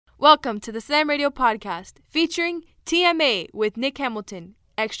Welcome to the Slam Radio Podcast featuring TMA with Nick Hamilton.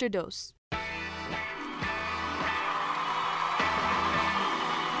 Extra dose.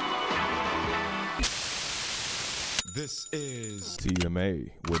 This is TMA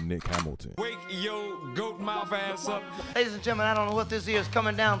with Nick Hamilton. Wake Yo Goat Mouth Ass Up. Ladies and gentlemen, I don't know what this is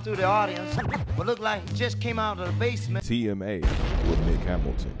coming down through the audience, but look like it just came out of the basement. TMA with Nick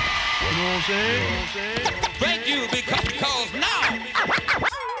Hamilton. You know what I'm saying? Thank you, because now.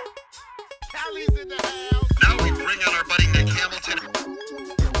 Now we bring out our buddy Nick Hamilton.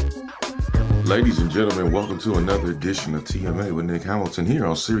 Ladies and gentlemen, welcome to another edition of TMA with Nick Hamilton here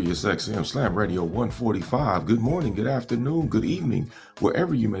on Sirius XM Slam Radio 145. Good morning, good afternoon, good evening,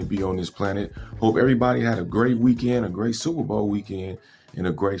 wherever you may be on this planet. Hope everybody had a great weekend, a great Super Bowl weekend, and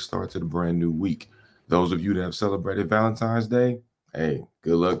a great start to the brand new week. Those of you that have celebrated Valentine's Day, hey,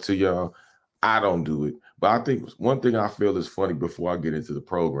 good luck to y'all. I don't do it, but I think one thing I feel is funny before I get into the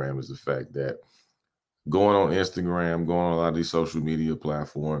program is the fact that going on Instagram, going on a lot of these social media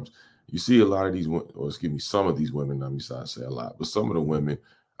platforms, you see a lot of these, or excuse me, some of these women, let me say a lot, but some of the women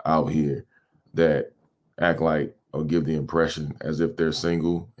out here that act like or give the impression as if they're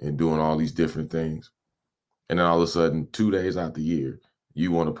single and doing all these different things. And then all of a sudden, 2 days out the year,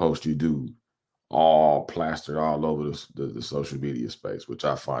 you want to post your dude all plastered all over the social media space, which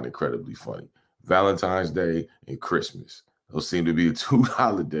I find incredibly funny. Valentine's Day and Christmas. Those seem to be the two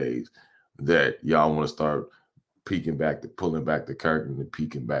holidays that y'all want to start pulling back the curtain and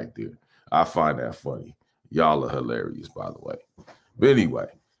peeking back there. I find that funny. Y'all are hilarious, by the way. But anyway,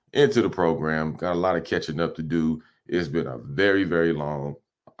 into the program. Got a lot of catching up to do. It's been a very, very long,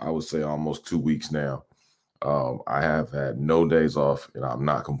 I would say almost 2 weeks now. I have had no days off, and I'm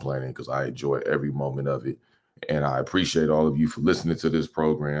not complaining because I enjoy every moment of it. And I appreciate all of you for listening to this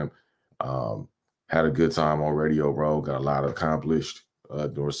program. Had a good time on Radio Row. Got a lot accomplished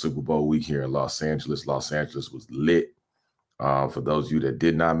during Super Bowl week here in Los Angeles. Los Angeles was lit. For those of you that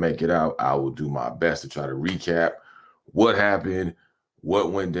did not make it out, I will do my best to try to recap what happened,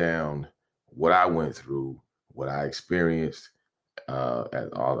 what went down, what I went through, what I experienced.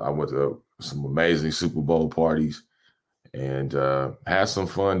 I went to some amazing Super Bowl parties and had some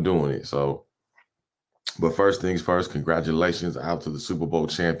fun doing it. So, but first things first, congratulations out to the Super Bowl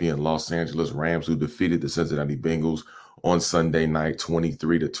champion Los Angeles Rams, who defeated the Cincinnati Bengals on Sunday night,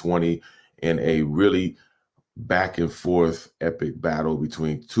 23-20, in a really back and forth epic battle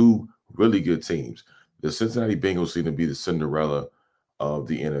between two really good teams. The Cincinnati Bengals seem to be the Cinderella of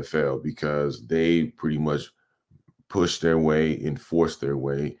the NFL because they pretty much pushed their way and forced their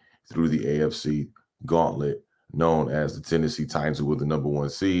way through the AFC gauntlet known as the Tennessee Titans, who were the number one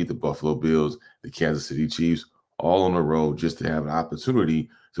seed, the Buffalo Bills, the Kansas City Chiefs, all on the road just to have an opportunity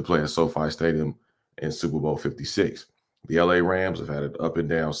to play at SoFi Stadium in Super Bowl 56. The LA Rams have had an up and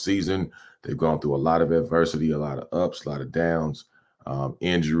down season. They've gone through a lot of adversity, a lot of ups, a lot of downs,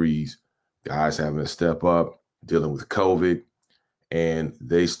 injuries, guys having to step up, dealing with COVID, and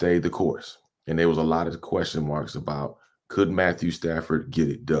they stayed the course. And there was a lot of question marks about, could Matthew Stafford get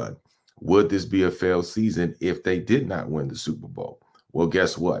it done? Would this be a failed season if they did not win the Super Bowl? Well,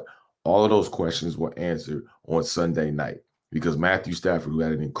 guess what? All of those questions were answered on Sunday night because Matthew Stafford, who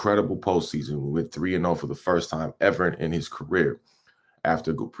had an incredible postseason, went 3-0 for the first time ever in his career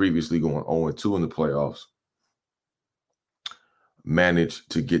after previously going 0-2 in the playoffs, managed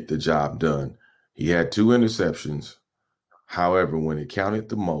to get the job done. He had 2 interceptions. However, when it counted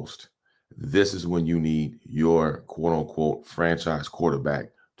the most, this is when you need your quote-unquote franchise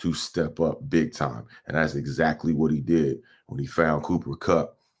quarterback to step up big time. And that's exactly what he did when he found Cooper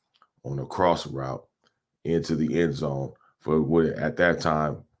Kupp on a cross route into the end zone for what at that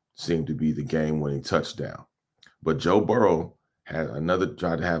time seemed to be the game-winning touchdown. But Joe Burrow had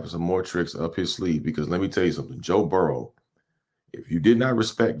tried to have some more tricks up his sleeve because let me tell you something, Joe Burrow, if you did not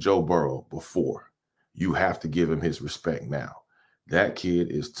respect Joe Burrow before, you have to give him his respect now. That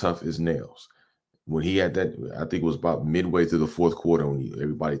kid is tough as nails. When he had that, I think it was about midway through the fourth quarter when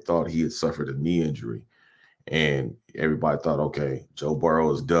everybody thought he had suffered a knee injury. And everybody thought, okay, Joe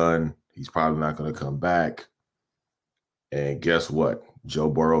Burrow is done. He's probably not going to come back. And guess what? Joe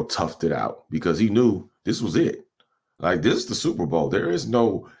Burrow toughed it out because he knew this was it. Like, this is the Super Bowl. There is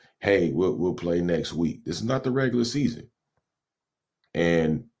no, hey, we'll play next week. This is not the regular season.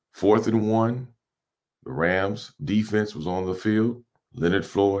 And 4th and 1, the Rams defense was on the field. Leonard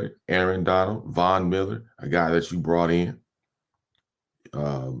Floyd, Aaron Donald, Von Miller, a guy that you brought in.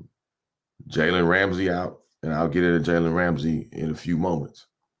 Jalen Ramsey out, and I'll get into Jalen Ramsey in a few moments.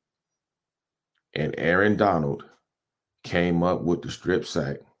 And Aaron Donald came up with the strip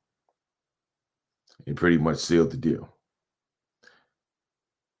sack and pretty much sealed the deal.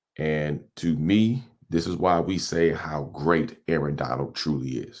 And to me, this is why we say how great Aaron Donald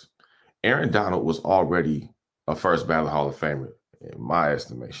truly is. Aaron Donald was already a first ballot Hall of Famer, in my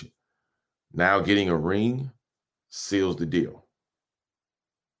estimation. Now getting a ring seals the deal.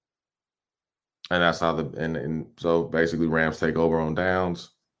 And that's how and so basically Rams take over on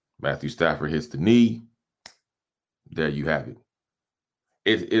downs. Matthew Stafford hits the knee. There you have it.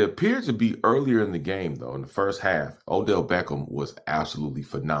 It appeared to be earlier in the game, though. In the first half, Odell Beckham was absolutely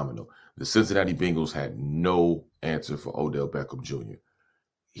phenomenal. The Cincinnati Bengals had no answer for Odell Beckham Jr.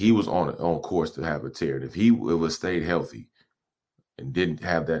 He was on course to have a tear. And if he would have stayed healthy and didn't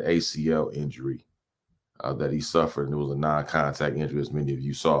have that ACL injury that he suffered, and it was a non-contact injury, as many of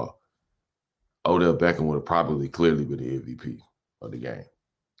you saw, Odell Beckham would have probably clearly been the MVP of the game.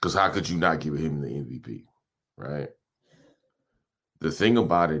 Because how could you not give him the MVP, right? The thing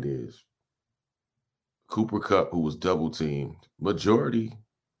about it is, Cooper Kupp, who was double-teamed majority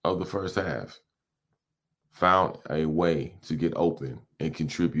of the first half, found a way to get open and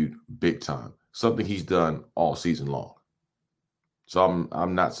contribute big time, something he's done all season long. So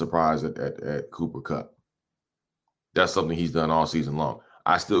I'm not surprised at Cooper Kupp. That's something he's done all season long.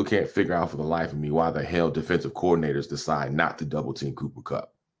 I still can't figure out for the life of me why the hell defensive coordinators decide not to double-team Cooper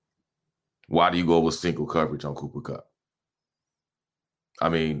Kupp. Why do you go with single coverage on Cooper Kupp? I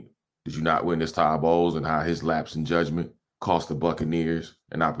mean, did you not witness Todd Bowles and how his lapse in judgment cost the Buccaneers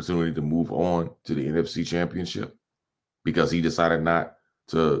an opportunity to move on to the NFC Championship because he decided not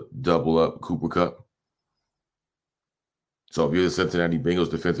to double up Cooper Kupp? So if you're the Cincinnati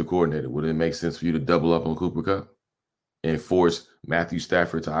Bengals defensive coordinator, would it make sense for you to double up on Cooper Kupp and force Matthew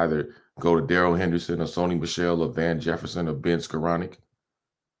Stafford to either go to Darrell Henderson or Sony Michel or Van Jefferson or Ben Skoranek?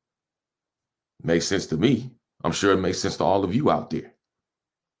 Makes sense to me. I'm sure it makes sense to all of you out there.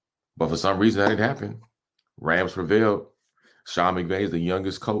 But for some reason, that didn't happen. Rams prevailed. Sean McVay is the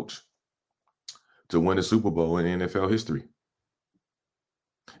youngest coach to win a Super Bowl in NFL history.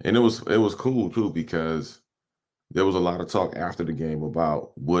 And it was cool, too, because there was a lot of talk after the game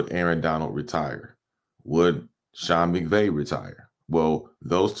about would Aaron Donald retire? Would Sean McVay retire? Well,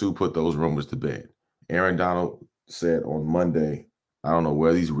 those two put those rumors to bed. Aaron Donald said on Monday, I don't know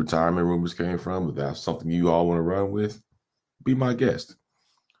where these retirement rumors came from, but that's something you all want to run with, be my guest.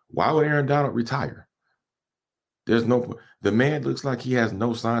 Why would Aaron Donald retire? The man looks like he has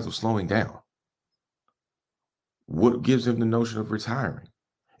no signs of slowing down. What gives him the notion of retiring?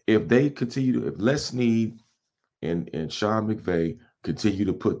 If they continue if Les Snead and Sean McVay continue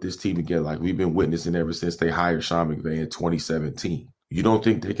to put this team together like we've been witnessing ever since they hired Sean McVay in 2017, you don't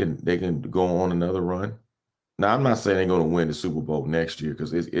think they can go on another run? Now, I'm not saying they're going to win the Super Bowl next year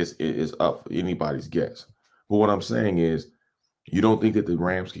because it's up for anybody's guess. But what I'm saying is, you don't think that the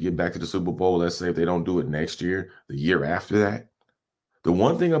Rams could get back to the Super Bowl, let's say if they don't do it next year, the year after that? The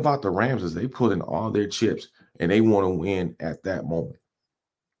one thing about the Rams is they put in all their chips and they want to win at that moment.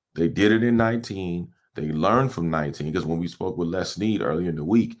 They did it in 19. They learned from 19 because when we spoke with Les Snead earlier in the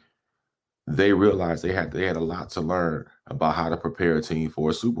week, they realized they had a lot to learn about how to prepare a team for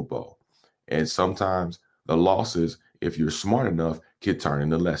a Super Bowl. And sometimes the losses, if you're smart enough, can turn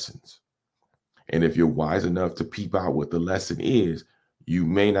into lessons. And if you're wise enough to peep out what the lesson is, you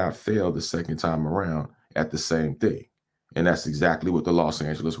may not fail the second time around at the same thing. And that's exactly what the Los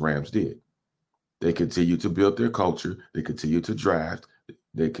Angeles Rams did. They continue to build their culture. They continue to draft.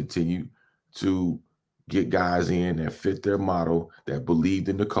 They continue to get guys in that fit their model, that believed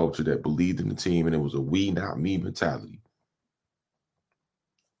in the culture, that believed in the team. And it was a we, not me mentality.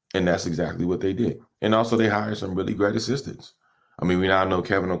 And that's exactly what they did. And also they hired some really great assistants. I mean, we now know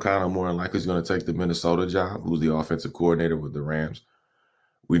Kevin O'Connell more than likely is going to take the Minnesota job, who's the offensive coordinator with the Rams.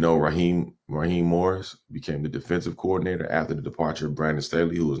 We know Raheem Morris became the defensive coordinator after the departure of Brandon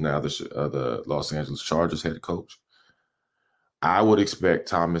Staley, who is now the Los Angeles Chargers head coach. I would expect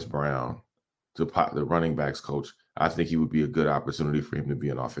Thomas Brown to pop the running backs coach. I think he would be a good opportunity for him to be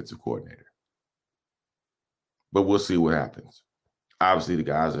an offensive coordinator. But we'll see what happens. Obviously, the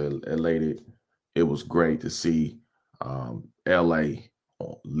guys are elated. It was great to see LA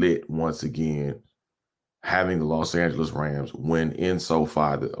lit once again, having the Los Angeles Rams win in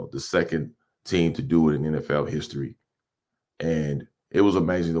SoFi, the second team to do it in NFL history. And it was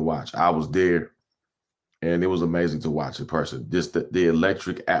amazing to watch. I was there, and it was amazing to watch in person. Just the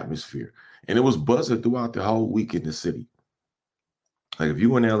electric atmosphere. And it was buzzing throughout the whole week in the city. Like if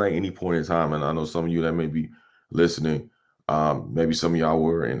you were in LA any point in time, and I know some of you that may be listening, maybe some of y'all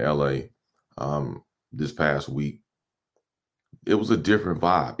were in LA this past week, it was a different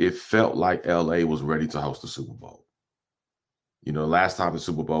vibe. It felt like LA was ready to host the Super Bowl. You know, last time the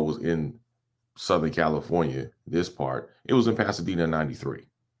Super Bowl was in Southern California, this part, it was in Pasadena in 93.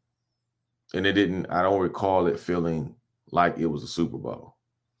 And I don't recall it feeling like it was a Super Bowl.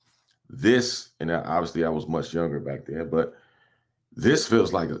 And obviously I was much younger back then, but this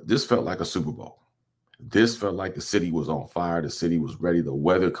felt like a Super Bowl. This felt like the city was on fire. The city was ready. The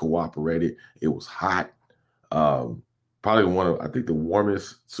weather cooperated. It was hot. Probably I think the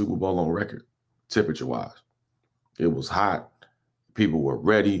warmest Super Bowl on record, temperature-wise. It was hot. People were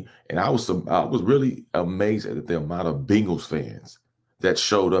ready. And I was really amazed at the amount of Bengals fans that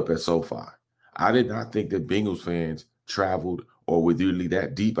showed up at SoFi. I did not think that Bengals fans traveled or were really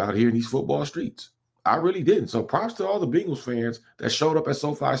that deep out here in these football streets. I really didn't. So props to all the Bengals fans that showed up at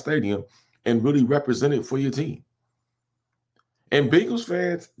SoFi Stadium and really represented for your team. And Bengals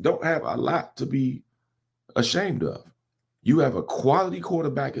fans don't have a lot to be ashamed of. You have a quality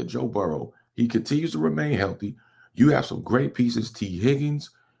quarterback at Joe Burrow. He continues to remain healthy. You have some great pieces. T. Higgins.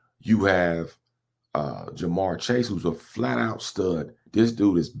 You have Jamar Chase, who's a flat-out stud. This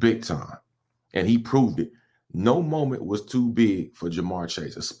dude is big time, and he proved it. No moment was too big for Jamar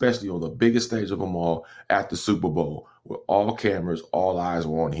Chase, especially on the biggest stage of them all at the Super Bowl, where all cameras, all eyes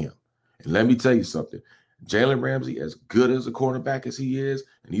were on him. And let me tell you something. Jalen Ramsey, as good as a cornerback as he is,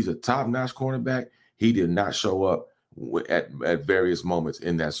 and he's a top-notch cornerback, he did not show up at various moments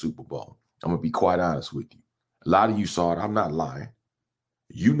in that Super Bowl. I'm going to be quite honest with you. A lot of you saw it. I'm not lying.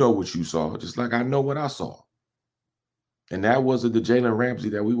 You know what you saw, just like I know what I saw. And that wasn't the Jalen Ramsey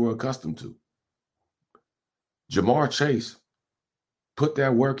that we were accustomed to. Jamar Chase put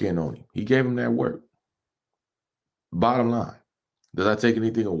that work in on him. He gave him that work. Bottom line, does that take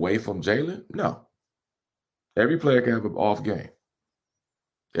anything away from Jalen? No. Every player can have an off game.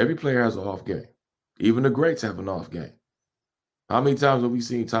 Every player has an off game. Even the greats have an off game. How many times have we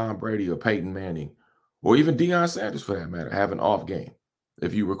seen Tom Brady or Peyton Manning, or even Deion Sanders for that matter, have an off game,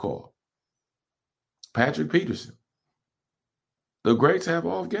 if you recall? Patrick Peterson. The greats have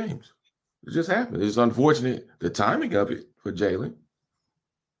off games. It just happened. It's unfortunate, the timing of it for Jalen.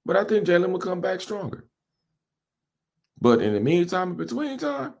 But I think Jalen will come back stronger. But in the meantime, in between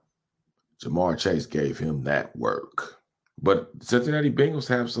time, Jamar Chase gave him that work. But Cincinnati Bengals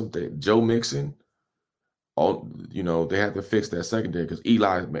have something. Joe Mixon, they have to fix that secondary because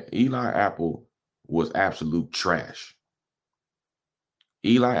Eli Apple was absolute trash.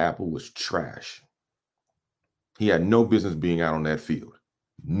 Eli Apple was trash. He had no business being out on that field.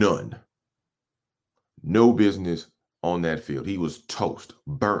 None. No business on that field. He was toast,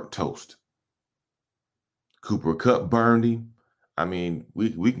 burnt toast. Cooper Kupp burned him. I mean,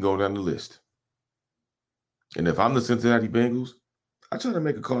 we can go down the list. And if I'm the Cincinnati Bengals, I try to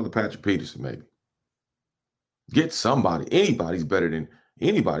make a call to Patrick Peterson, maybe. Get somebody. Anybody's better than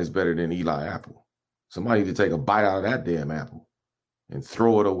Eli Apple. Somebody to take a bite out of that damn apple and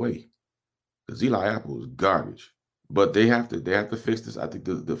throw it away. Because Eli Apple is garbage. But they have to fix this. I think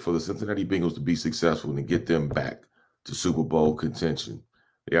for the Cincinnati Bengals to be successful and get them back to Super Bowl contention,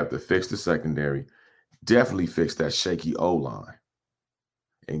 they have to fix the secondary. Definitely fix that shaky O-line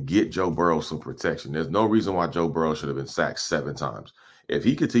and get Joe Burrow some protection. There's no reason why Joe Burrow should have been sacked 7 times. If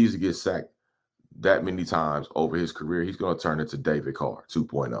he continues to get sacked that many times over his career, he's going to turn into David Carr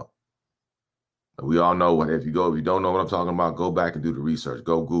 2.0. And we all know if you don't know what I'm talking about, go back and do the research.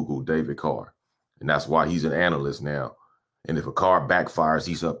 Go Google David Carr. And that's why he's an analyst now. And if a Carr backfires,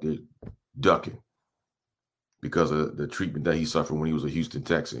 he's up there ducking because of the treatment that he suffered when he was a Houston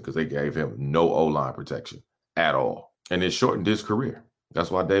Texan, because they gave him no O-line protection at all. And it shortened his career. That's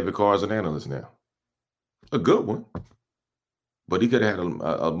why David Carr is an analyst now. A good one. But he could have had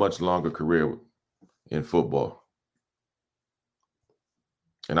a much longer career in football.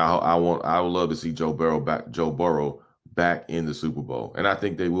 And I would love to see Joe Burrow back in the Super Bowl. And I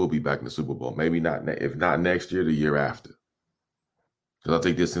think they will be back in the Super Bowl. Maybe not, if not next year, the year after. Because I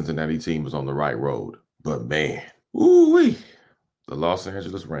think this Cincinnati team is on the right road. But man, ooh-wee, the Los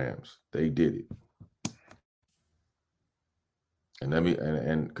Angeles Rams, they did it.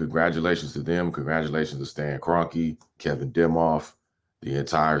 And congratulations to them. Congratulations to Stan Kroenke, Kevin Demoff, the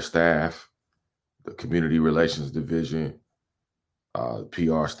entire staff, the community relations division,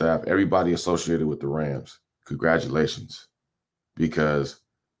 PR staff, everybody associated with the Rams. Congratulations. Because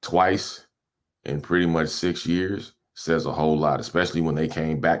twice in pretty much 6 years says a whole lot, especially when they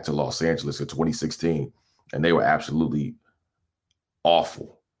came back to Los Angeles in 2016 and they were absolutely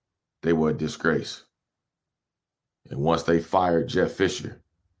awful. They were a disgrace. And once they fired Jeff Fisher,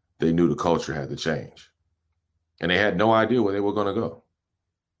 they knew the culture had to change. And they had no idea where they were going to go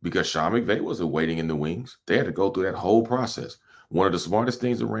because Sean McVay wasn't waiting in the wings. They had to go through that whole process. One of the smartest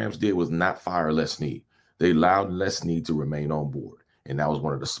things the Rams did was not fire Les Snead. They allowed Les Snead to remain on board. And that was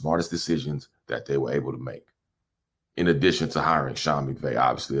one of the smartest decisions that they were able to make in addition to hiring Sean McVay,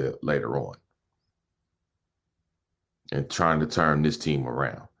 obviously, later on. And trying to turn this team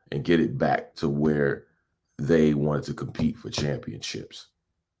around and get it back to where they wanted to compete for championships.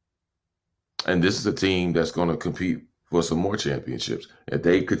 And this is a team that's going to compete for some more championships. If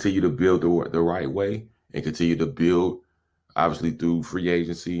they continue to build the right way and continue to build, obviously, through free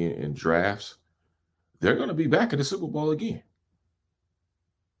agency and drafts, they're going to be back in the Super Bowl again.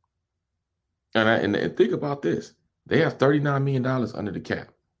 And think about this. They have $39 million under the cap,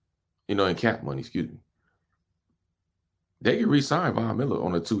 in cap money, excuse me. They can re-sign Von Miller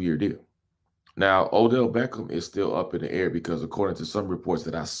on a 2-year deal. Now, Odell Beckham is still up in the air because according to some reports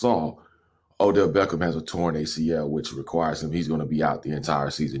that I saw, Odell Beckham has a torn ACL, which requires he's going to be out the entire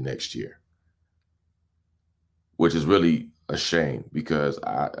season next year, which is really a shame because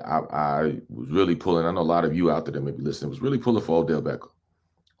I was really pulling. I know a lot of you out there that may be listening was really pulling for Odell Beckham.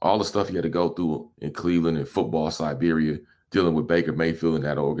 All the stuff he had to go through in Cleveland and football Siberia, dealing with Baker Mayfield and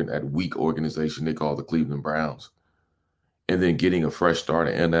that weak organization they call the Cleveland Browns. And then getting a fresh start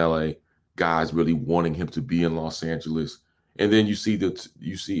in LA, guys really wanting him to be in Los Angeles. And then you see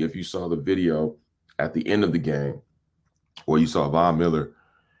if you saw the video at the end of the game where you saw Von Miller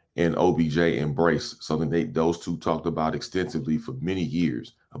and OBJ embrace something those two talked about extensively for many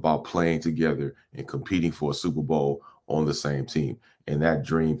years about playing together and competing for a Super Bowl on the same team. And that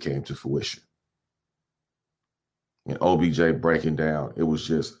dream came to fruition. And OBJ breaking down,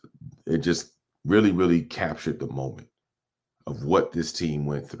 it just really, really captured the moment of what this team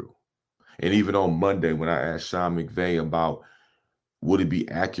went through. And even on Monday, when I asked Sean McVay about would it be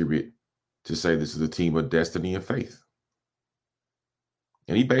accurate to say this is a team of destiny and faith,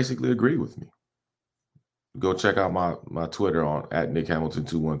 and he basically agreed with me. Go check out my Twitter at Nick Hamilton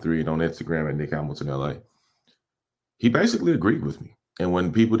 213 and on Instagram at Nick Hamilton LA. He basically agreed with me. And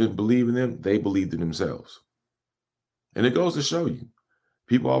when people didn't believe in them, they believed in themselves. And it goes to show you.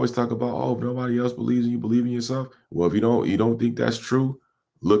 People always talk about, if nobody else believes in you, believe in yourself. Well, if you don't think that's true,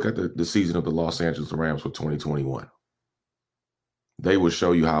 look at the season of the Los Angeles Rams for 2021. They will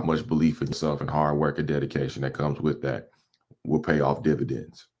show you how much belief in yourself and hard work and dedication that comes with that will pay off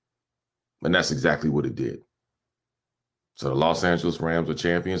dividends. And that's exactly what it did. So the Los Angeles Rams are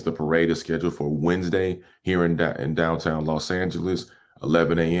champions. The parade is scheduled for Wednesday here in downtown Los Angeles,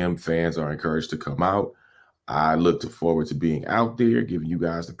 11 a.m. Fans are encouraged to come out. I look forward to being out there, giving you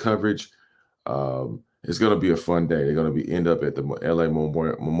guys the coverage. It's going to be a fun day. They're going to end up at the LA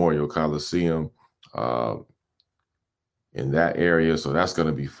Memorial Coliseum in that area. So that's going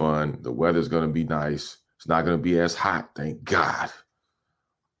to be fun. The weather's going to be nice. It's not going to be as hot, thank God.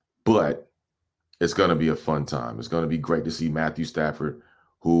 But it's going to be a fun time. It's going to be great to see Matthew Stafford,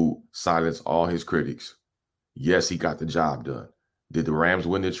 who silenced all his critics. Yes, he got the job done. Did the Rams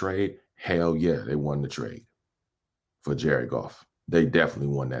win the trade? Hell yeah, they won the trade for Jared Goff. They definitely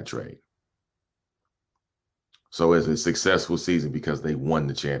won that trade. So it's a successful season because they won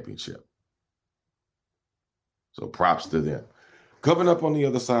the championship. So props to them. Coming up on the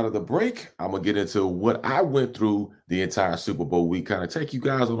other side of the break, I'm going to get into what I went through the entire Super Bowl week, kind of take you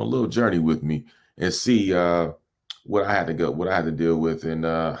guys on a little journey with me and see what I had to deal with and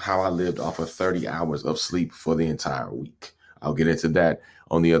how I lived off of 30 hours of sleep for the entire week. I'll get into that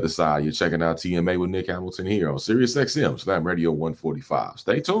on the other side. You're checking out TMA with Nick Hamilton here on Sirius XM Slam Radio 145.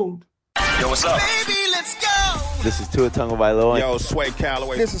 Stay tuned. Yo, what's up? Baby, let's go! This is Tua Tagovailoa. Yo, Sway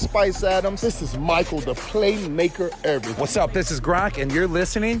Calloway. This is Spice Adams. This is Michael, the playmaker everything. What's up? This is Gronk, and you're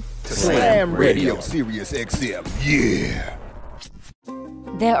listening to Slam Radio Sirius XM. Yeah!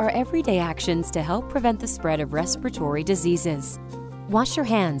 There are everyday actions to help prevent the spread of respiratory diseases. Wash your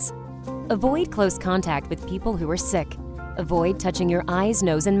hands. Avoid close contact with people who are sick. Avoid touching your eyes,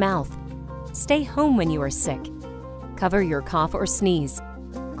 nose, and mouth. Stay home when you are sick. Cover your cough or sneeze.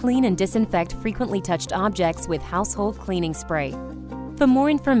 Clean and disinfect frequently touched objects with household cleaning spray. For more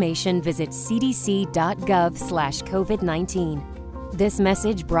information, visit cdc.gov/COVID-19. This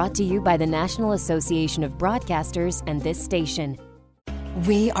message brought to you by the National Association of Broadcasters and this station.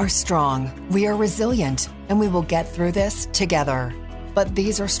 We are strong, we are resilient, and we will get through this together. But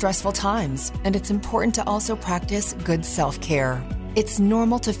these are stressful times, and it's important to also practice good self-care. It's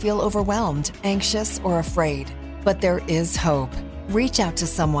normal to feel overwhelmed, anxious, or afraid, but there is hope. Reach out to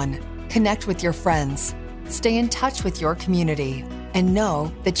someone, connect with your friends, stay in touch with your community, and know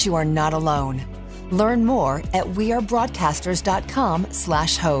that you are not alone. Learn more at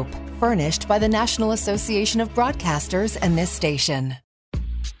wearebroadcasters.com/hope, furnished by the National Association of Broadcasters and this station.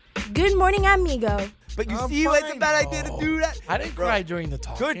 Good morning, amigo. But you I'm see fine, it's a bad idea to do that? I didn't cry during the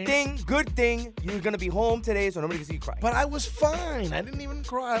talking. Good thing. You're going to be home today, so nobody can see you cry. But I was fine. I didn't even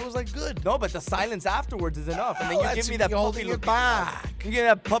cry. I was like, good. No, but the silence afterwards is enough. And then you give me that puppy holding look it back. You give me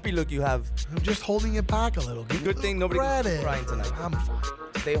that puppy look you have. I'm just holding it back a little. Good thing nobody can see you crying tonight. I'm fine.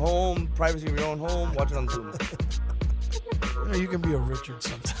 Stay home, privacy of your own home, watch it on Zoom. You can be a Richard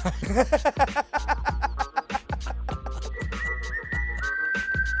sometime.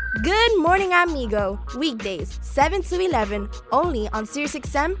 Good morning, amigo. Weekdays, 7 to 11, only on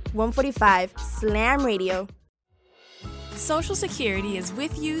SiriusXM 145 Slam Radio. Social Security is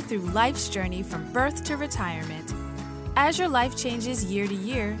with you through life's journey from birth to retirement. As your life changes year to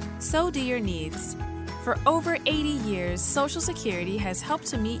year, so do your needs. For over 80 years, Social Security has helped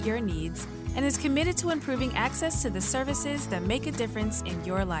to meet your needs and is committed to improving access to the services that make a difference in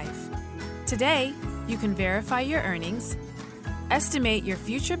your life. Today, you can verify your earnings, estimate your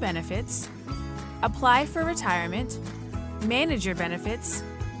future benefits, apply for retirement, manage your benefits,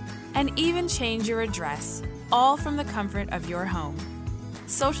 and even change your address, all from the comfort of your home.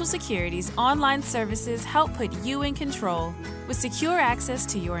 Social Security's online services help put you in control with secure access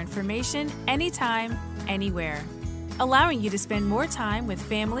to your information anytime, anywhere, allowing you to spend more time with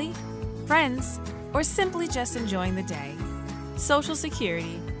family, friends, or simply just enjoying the day. Social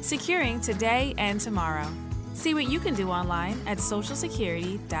Security, securing today and tomorrow. See what you can do online at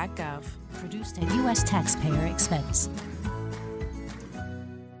socialsecurity.gov. Produced at U.S. taxpayer expense.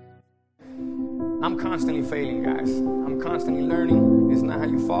 I'm constantly failing, guys. I'm constantly learning. It's not how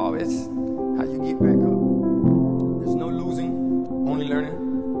you fall, it's how you get back up. There's no losing, only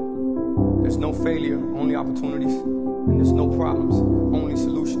learning. There's no failure, only opportunities. And there's no problems, only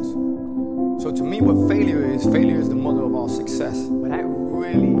solutions. So to me, what failure is the mother of all success. But I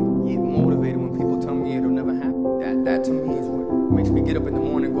really get motivated when people tell me it'll never happen. That to me is what makes me get up in the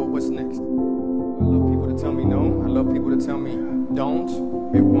morning and go, what's next? I love people to tell me no. I love people to tell me don't,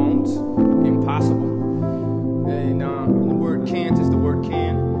 it won't, impossible. And the word can't is the word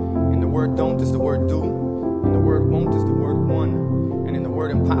can. And the word don't is the word do. And the word won't is the word won. And in the word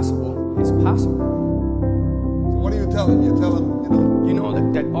impossible is possible. So what are you telling? You tell them, you know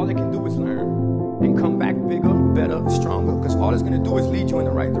that all they can do is learn and come back bigger, better, stronger, because all it's going to do is lead you in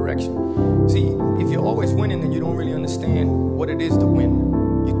the right direction. See, if you're always winning, then you don't really understand what it is to win.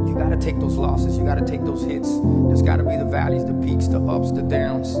 You got to take those losses. You got to take those hits. There's got to be the valleys, the peaks, the ups, the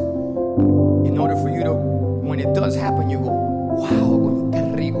downs. In order for you to, when it does happen, you go, wow,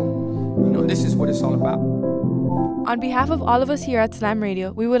 qué rico. You know, this is what it's all about. On behalf of all of us here at Slam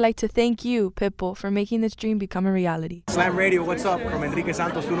Radio, we would like to thank you, Pitbull, for making this dream become a reality. Slam Radio, what's up? From Enrique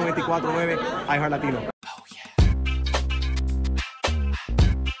Santos, 1249, iHeart Latino.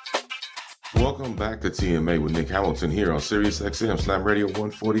 Welcome back to TMA with Nick Hamilton here on SiriusXM Slam Radio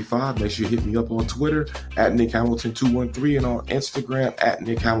 145. Make sure you hit me up on Twitter at Nick Hamilton 213 and on Instagram at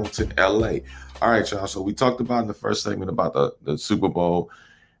Nick Hamilton LA. All right, y'all. So we talked about in the first segment about the Super Bowl.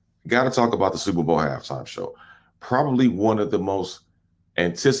 Got to talk about the Super Bowl halftime show. Probably one of the most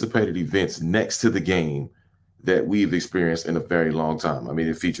anticipated events next to the game that we've experienced in a very long time. I mean,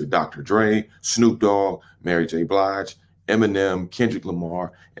 it featured Dr. Dre, Snoop Dogg, Mary J. Blige, Eminem, Kendrick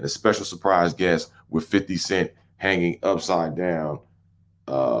Lamar, and a special surprise guest with 50 Cent hanging upside down.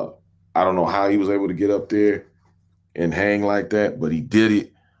 I don't know how he was able to get up there and hang like that, but he did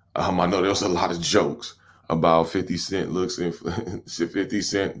it. I know there was a lot of jokes about 50 Cent looks in 50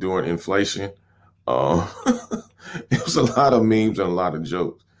 Cent during inflation. It was a lot of memes and a lot of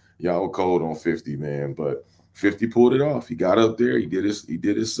jokes. Y'all were cold on 50, man, but 50 pulled it off. He got up there, he did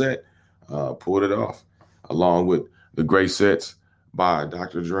his set, pulled it off, along with the great sets by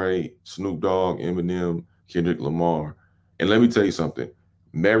Dr. Dre, Snoop Dogg, Eminem, Kendrick Lamar. And let me tell you something.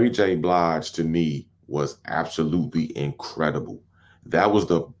 Mary J. Blige, to me, was absolutely incredible. That was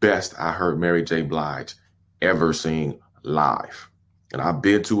the best I heard Mary J. Blige ever sing live. And I've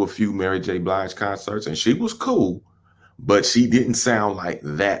been to a few Mary J. Blige concerts, and she was cool, but she didn't sound like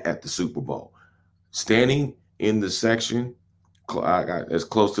that at the Super Bowl. Standing in the section, I got as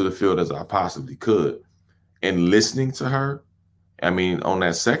close to the field as I possibly could, and listening to her, I mean, on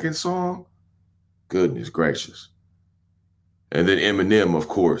that second song, goodness gracious. And then Eminem, of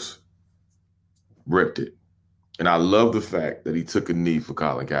course, ripped it. And I love the fact that he took a knee for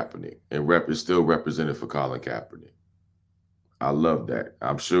Colin Kaepernick and is still represented for Colin Kaepernick. I love that.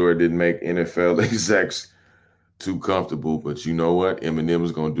 I'm sure it didn't make NFL execs too comfortable, but you know what? Eminem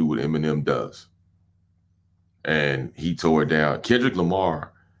is going to do what Eminem does. And he tore it down. Kendrick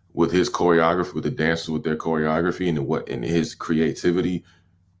Lamar, with his choreography, with the dancers, with their choreography and his creativity,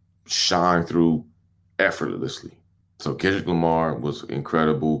 shine through effortlessly. So Kendrick Lamar was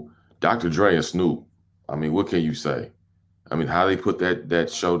incredible. Dr. Dre and Snoop I mean, what can you say? I mean, how they put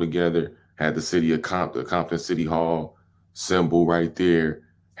that show together, had the city of Compton City Hall symbol right there,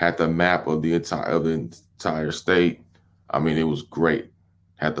 had the map of the entire state. I mean, it was great.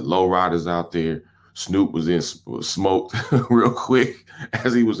 Had the lowriders out there. Snoop was smoked real quick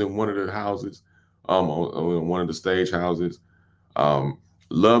as he was in one of the houses, on one of the stage houses.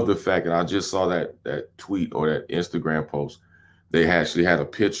 Love the fact that I just saw that tweet or that Instagram post. They actually had a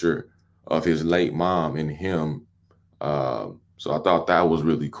picture of his late mom and him. So I thought that was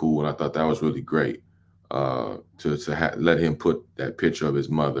really cool, and I thought that was really great to let him put that picture of his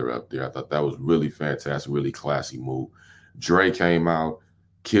mother up there. I thought that was really fantastic, really classy move. Dre came out,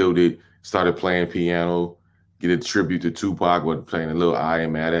 killed it, started playing piano, get a tribute to Tupac with playing a little I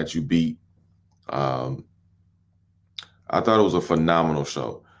Am Mad At You beat. I thought it was a phenomenal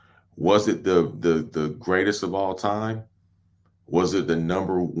show. Was it the greatest of all time? Was it the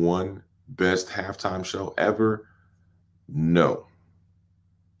 #1 best halftime show ever? No.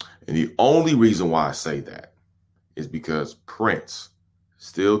 And the only reason why I say that is because Prince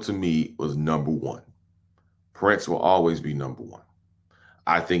still, to me, was #1. Prince will always be #1.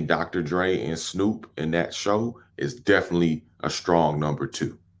 I think Dr. Dre and Snoop in that show is definitely a strong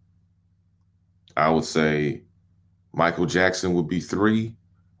 #2. I would say Michael Jackson would be 3.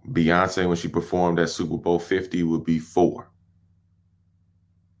 Beyonce, when she performed at Super Bowl 50, would be 4.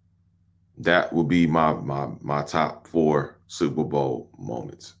 That would be my top 4 Super Bowl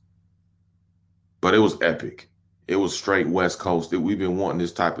moments. But it was epic. It was straight West Coast. We've been wanting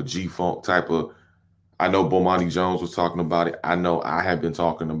this type of G-Funk type of. I know Bomani Jones was talking about it. I know I have been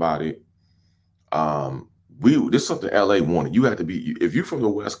talking about it. This is something LA wanted. You have to be, if you're from the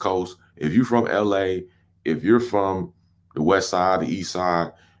West Coast, if you're from LA, if you're from the West Side, the East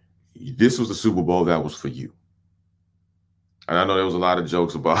Side, this was the Super Bowl that was for you. And I know there was a lot of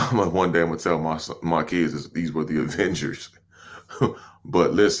jokes about one day I'm going to tell my kids these were the Avengers.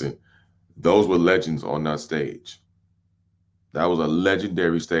 But listen, those were legends on that stage. That was a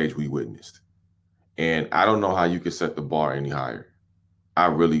legendary stage we witnessed. And I don't know how you could set the bar any higher.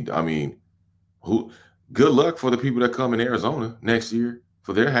 Good luck for the people that come in Arizona next year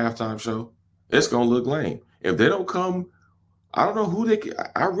for their halftime show. It's going to look lame. If they don't come, I don't know who they can.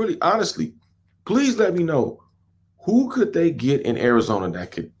 Honestly, please let me know. Who could they get in Arizona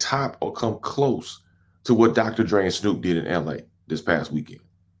that could top or come close to what Dr. Dre and Snoop did in LA this past weekend?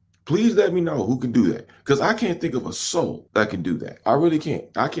 Please let me know who can do that. Because I can't think of a soul that can do that. I really can't.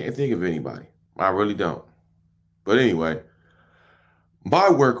 I can't think of anybody. I really don't. But anyway, my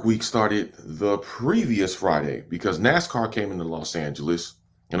work week started the previous Friday because NASCAR came into Los Angeles.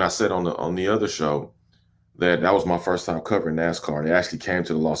 And I said on the other show that was my first time covering NASCAR. They actually came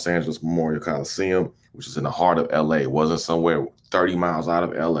to the Los Angeles Memorial Coliseum, which is in the heart of LA. It wasn't somewhere 30 miles out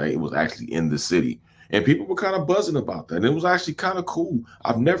of LA. It was actually in the city. And people were kind of buzzing about that. And it was actually kind of cool.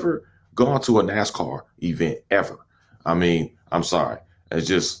 I've never gone to a NASCAR event ever. I mean, I'm sorry. It's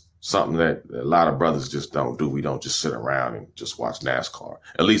just something that a lot of brothers just don't do. We don't just sit around and just watch NASCAR,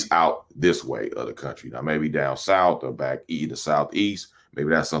 at least out this way of the country. Now, maybe down south or back in the southeast,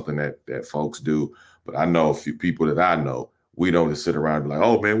 maybe that's something that folks do. But I know a few people that I know, we don't just sit around and be like,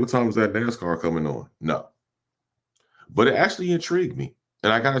 oh, man, what time is that NASCAR coming on? No. But it actually intrigued me.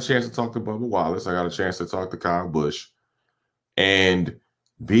 And I got a chance to talk to Bubba Wallace. I got a chance to talk to Kyle Busch. And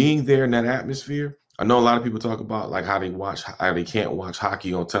being there in that atmosphere, I know a lot of people talk about like how they can't watch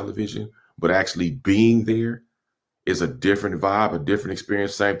hockey on television, but actually being there is a different vibe, a different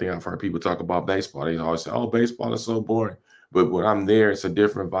experience. Same thing I've heard people talk about baseball. They always say, oh, baseball is so boring. But when I'm there, it's a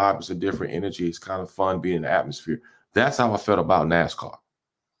different vibe. It's a different energy. It's kind of fun being in the atmosphere. That's how I felt about NASCAR.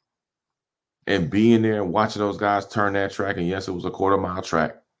 And being there and watching those guys turn that track. And yes, it was a quarter-mile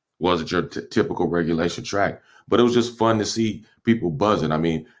track. Wasn't your typical regulation track. But it was just fun to see people buzzing. I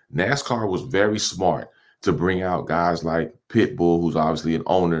mean, NASCAR was very smart to bring out guys like Pitbull, who's obviously an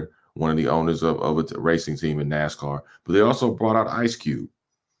owner, one of the owners of a racing team in NASCAR. But they also brought out Ice Cube,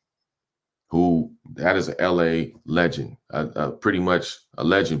 who that is an LA legend, pretty much a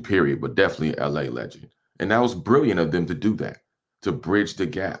legend, period, but definitely an LA legend. And that was brilliant of them to do that, to bridge the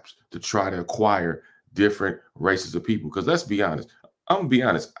gaps, to try to acquire different races of people. Because let's be honest, I'm going to be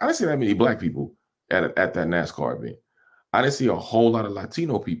honest, I didn't see that many black people at that NASCAR event. I didn't see a whole lot of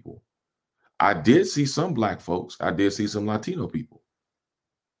Latino people. I did see some black folks. I did see some Latino people.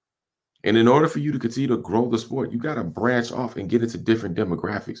 And in order for you to continue to grow the sport, you got to branch off and get into different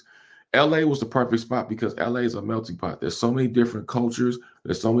demographics. LA was the perfect spot because LA is a melting pot. There's so many different cultures.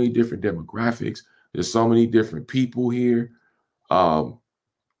 There's so many different demographics. There's so many different people here.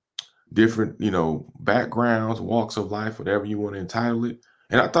 Different, backgrounds, walks of life, whatever you want to entitle it.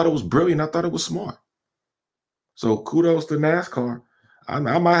 And I thought it was brilliant. I thought it was smart. So kudos to NASCAR. I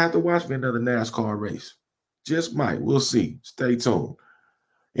might have to watch me another NASCAR race. Just might. We'll see. Stay tuned.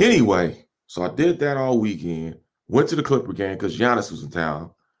 Anyway, so I did that all weekend. Went to the Clipper game because Giannis was in town,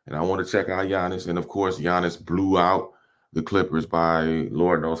 and I want to check out Giannis. And, of course, Giannis blew out the Clippers by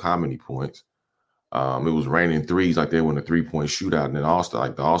Lord knows how many points. It was raining threes like they were in a three-point shootout, and then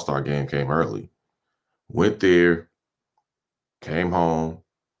the All-Star game came early. Went there, came home,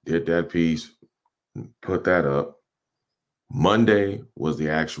 did that piece, put that up. Monday was the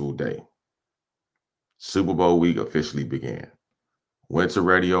actual day. Super Bowl week officially began. Went to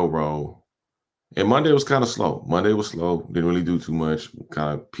Radio Row, and Monday was kind of slow. Didn't really do too much.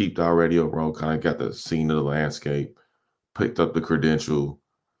 Kind of peeped out Radio Row, kind of got the scene of the landscape, picked up the credential.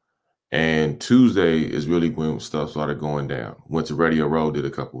 And Tuesday is really when stuff started going down. Went to Radio Row, did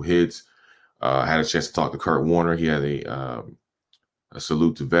a couple hits, had a chance to talk to Kurt Warner. He had a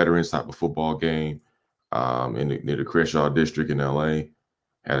salute to veterans type of football game near the Crenshaw district in LA.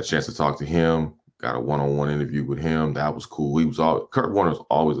 Had a chance to talk to him. Got a one-on-one interview with him. That was cool. Kurt Warner's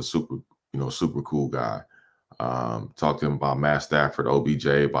always a super cool guy. Talked to him about Matt Stafford, OBJ,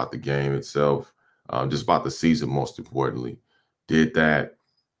 about the game itself, just about the season, most importantly. Did that.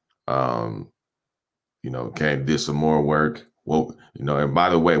 Did some more work. Well, and by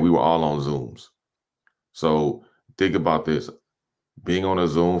the way, we were all on Zooms. So think about this. Being on a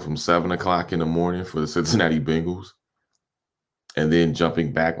Zoom from 7 o'clock in the morning for the Cincinnati Bengals, and then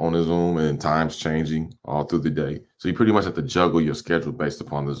jumping back on the Zoom, and times changing all through the day. So you pretty much have to juggle your schedule based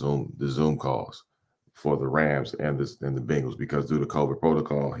upon the Zoom calls for the Rams and the Bengals, because due to COVID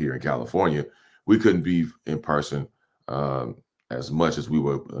protocol here in California, we couldn't be in person as much as we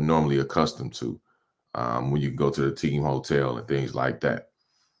were normally accustomed to when you can go to the team hotel and things like that.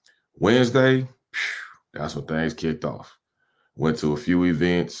 Wednesday, that's when things kicked off. Went to a few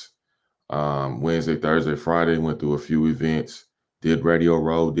events. Wednesday, Thursday, Friday, went through a few events. Did Radio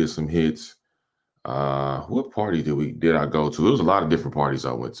Row, did some hits. What party did I go to? There was a lot of different parties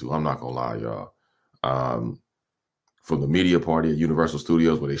I went to. I'm not going to lie, y'all. From the media party at Universal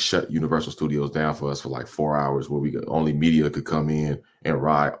Studios, where they shut Universal Studios down for us for like 4 hours, where only media could come in and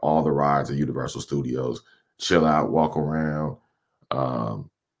ride all the rides at Universal Studios, chill out, walk around,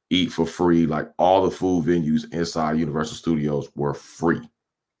 eat for free. Like all the food venues inside Universal Studios were free,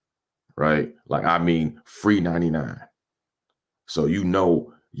 right? Like, I mean, free 99. So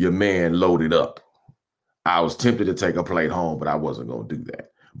your man loaded up. I was tempted to take a plate home, but I wasn't going to do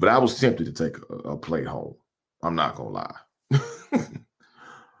that. But I was tempted to take a plate home. I'm not going to lie.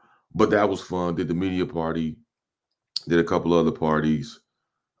 But that was fun. Did the media party. Did a couple other parties.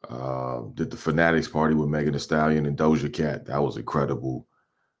 Did the Fanatics party with Megan Thee Stallion and Doja Cat. That was incredible.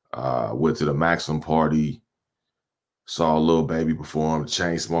 Went to the Maxim party. Saw Lil Baby perform. The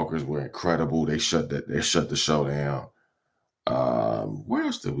Chainsmokers were incredible. They shut the show down. Where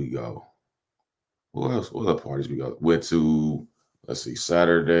else did we go? What else? What other parties we go? Went to,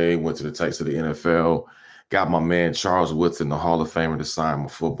 Saturday. Went to the Taste of the NFL. Got my man Charles Woodson, the Hall of Famer, to sign my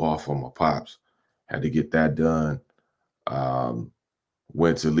football for my pops. Had to get that done.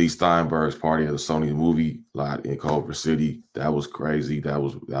 Went to Lee Steinberg's party at the Sony movie lot in Culver City. That was crazy. That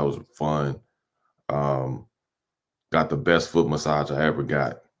was fun. Got the best foot massage I ever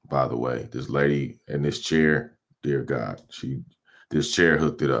got, by the way. This lady in this chair, dear God, this chair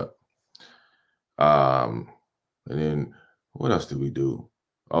hooked it up. And then what else did we do?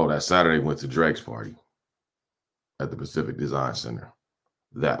 Oh, that Saturday went to Drake's party at the Pacific Design Center.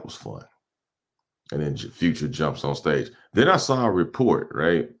 That was fun. And then Future jumps on stage. Then I saw a report,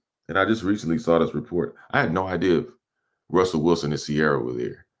 right? And I just recently saw this report. I had no idea Russell Wilson and Ciara were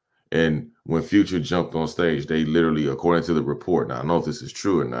there. And when Future jumped on stage, they literally, according to the report, now I don't know if this is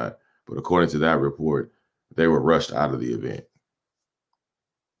true or not, but according to that report, they were rushed out of the event.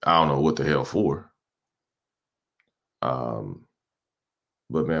 I don't know what the hell for.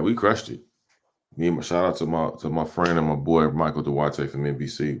 But man, we crushed it. Shout out to my friend and my boy Michael Duarte from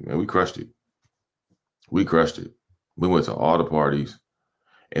NBC. Man, we crushed it. We crushed it. We went to all the parties.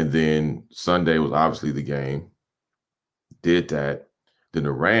 And then Sunday was obviously the game. Did that. Then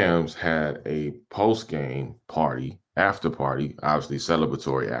the Rams had a post-game party, after party, obviously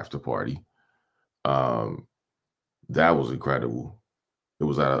celebratory after party. That was incredible. It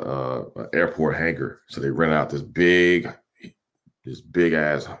was at an airport hangar. So they rented out this big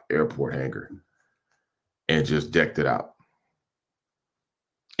ass airport hangar and just decked it out.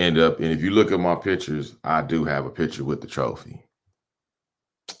 And if you look at my pictures, I do have a picture with the trophy.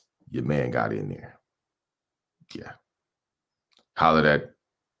 Your man got in there. Yeah. Hollered at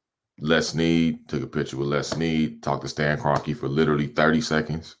Les Snead, took a picture with Les Snead, talked to Stan Kroenke for literally 30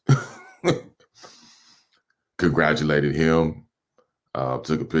 seconds. congratulated him,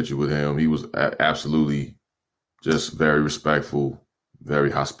 took a picture with him. He was absolutely just very respectful,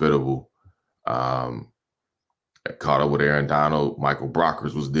 very hospitable. Caught up with Aaron Donald. Michael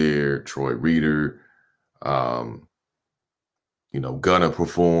Brockers was there. Troy Reader. Gunna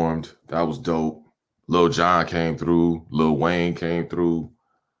performed. That was dope. Lil Jon came through. Lil Wayne came through.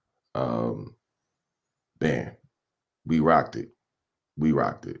 Man, we rocked it. We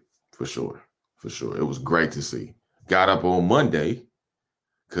rocked it for sure. For sure. It was great to see. Got up on Monday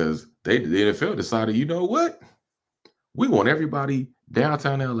because the NFL decided, you know what? We want everybody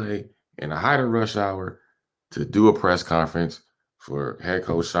downtown LA in the height of rush hour to do a press conference for head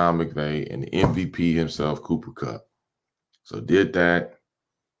coach Sean McVay and the MVP himself, Cooper Kupp. So did that,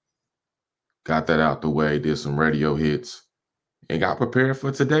 got that out the way, did some radio hits, and got prepared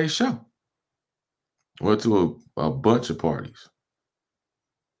for today's show. Went to a bunch of parties,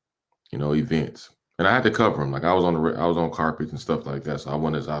 events. And I had to cover them. Like I was on carpets and stuff like that. So I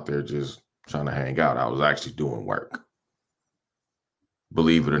wasn't out there just trying to hang out. I was actually doing work.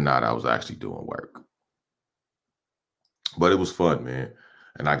 Believe it or not, I was actually doing work. But it was fun, man.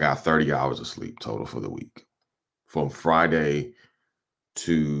 And I got 30 hours of sleep total for the week. From Friday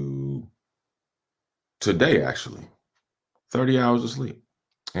to today, actually. 30 hours of sleep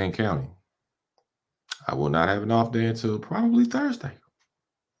and counting. I will not have an off day until probably Thursday.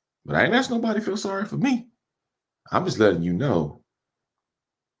 But I ain't asked nobody to feel sorry for me. I'm just letting you know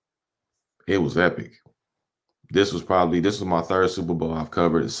it was epic. This was my third Super Bowl I've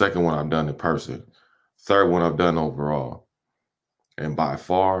covered. The second one I've done in person. Third one I've done overall. And by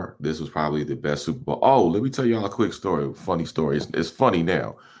far, this was probably the best Super Bowl. Oh, let me tell y'all a quick story, funny story. It's funny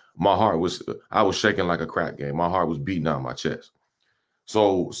now. I was shaking like a crack game. My heart was beating out my chest.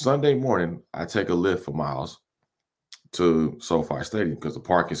 So Sunday morning, I take a lift for Miles to SoFi Stadium because the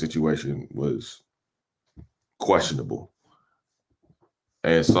parking situation was questionable.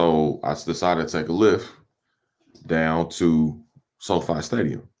 And so I decided to take a lift down to SoFi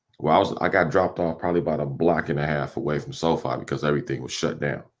Stadium. Well, I got dropped off probably about a block and a half away from SoFi because everything was shut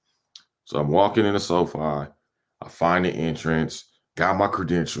down. So I'm walking into SoFi. I find the entrance, got my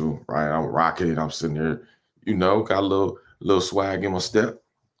credential, right? I'm rocking it. I'm sitting there, got a little swag in my step.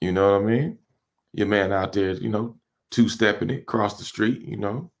 You know what I mean? Your man out there, two-stepping it across the street,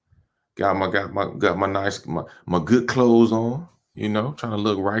 got my nice, my good clothes on, trying to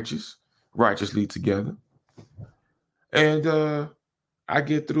look righteously together. And I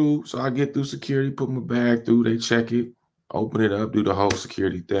get through security, put my bag through, they check it, open it up, do the whole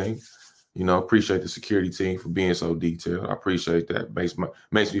security thing. Appreciate the security team for being so detailed. I appreciate that.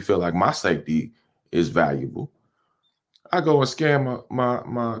 Makes me feel like my safety is valuable. I go and scan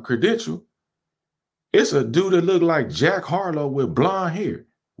my credential. It's a dude that looked like Jack Harlow with blonde hair,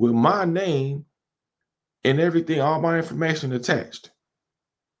 with my name and everything, all my information attached.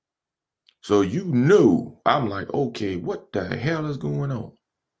 So I'm like, okay, what the hell is going on?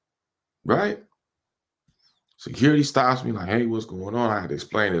 Right? Security stops me like, hey, what's going on? I had to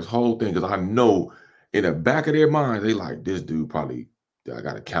explain this whole thing because I know in the back of their mind, they like, this dude probably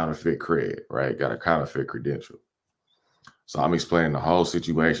got a counterfeit cred, right? Got a counterfeit credential. So I'm explaining the whole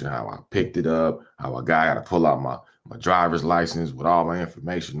situation, how I picked it up, how I got to pull out my driver's license with all my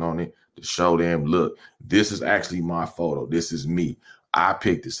information on it to show them, look, this is actually my photo. This is me. I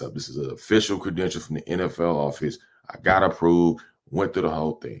picked this up. This is an official credential from the NFL office. I got approved, went through the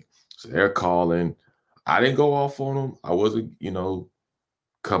whole thing. So they're calling. I didn't go off on them. I wasn't,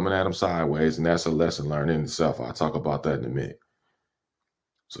 coming at them sideways, and that's a lesson learned in itself. I'll talk about that in a minute.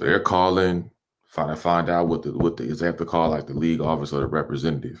 So they're calling, find out what they have to call like the league office or the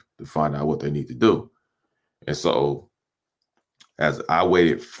representative to find out what they need to do. And so as I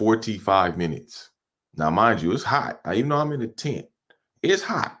waited 45 minutes, now mind you, it's hot. Even though I'm in a tent, it's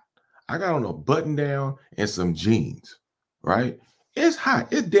hot. I got on a button down and some jeans, right? It's hot.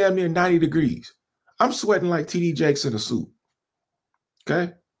 It's damn near 90 degrees. I'm sweating like TD Jakes in a suit.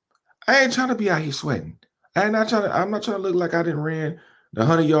 Okay? I ain't trying to be out here sweating. I'm not trying to look like I didn't ran the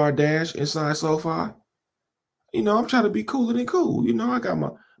 100-yard dash inside SoFi. I'm trying to be cooler than cool. I got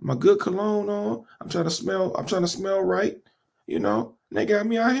my good cologne on. I'm trying to smell right. They got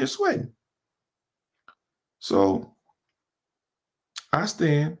me out here sweating. So I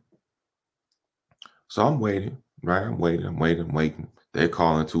stand. So I'm waiting, right? I'm waiting. They're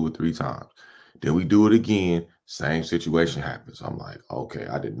calling 2 or 3 times. Then we do it again. Same situation happens. I'm like, okay,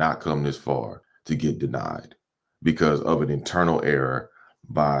 I did not come this far to get denied because of an internal error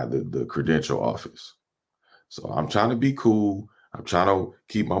by the credential office. So I'm trying to be cool. I'm trying to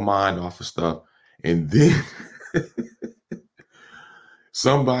keep my mind off of stuff. And then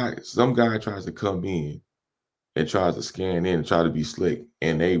some guy tries to come in and tries to scan in and try to be slick.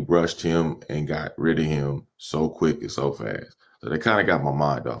 And they rushed him and got rid of him so quick and so fast. So they kind of got my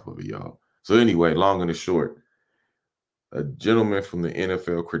mind off of it, y'all. So anyway, long and the short, a gentleman from the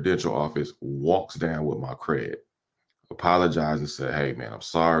NFL credential office walks down with my cred, apologized and said, hey, man, I'm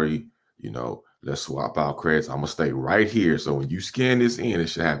sorry. You know, let's swap out creds. I'm going to stay right here. So when you scan this in, it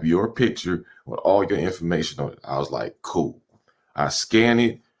should have your picture with all your information on it. I was like, cool. I scanned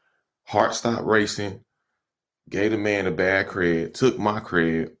it. Heart stopped racing. Gave the man a bad cred. Took my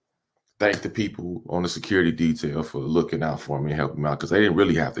cred. Thanked the people on the security detail for looking out for me and helping me out because they didn't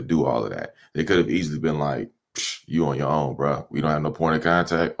really have to do all of that. They could have easily been like, you on your own, bro. We don't have no point of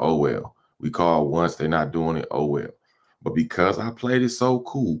contact. Oh, well. We called once. They're not doing it. Oh, well. But because I played it so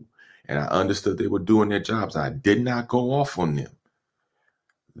cool and I understood they were doing their jobs, I did not go off on them.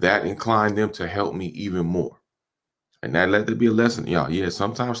 That inclined them to help me even more. And that let there be a lesson, y'all. Yeah,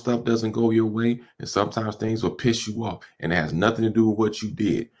 sometimes stuff doesn't go your way and sometimes things will piss you off and it has nothing to do with what you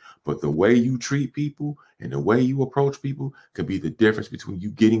did. But the way you treat people and the way you approach people could be the difference between you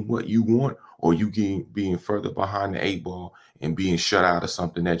getting what you want or you being further behind the 8 ball and being shut out of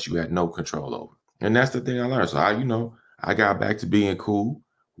something that you had no control over. And that's the thing I learned. So I got back to being cool,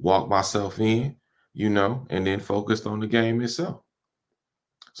 walked myself in, and then focused on the game itself.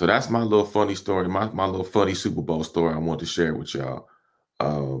 So that's my little funny story, my little funny Super Bowl story I want to share with y'all.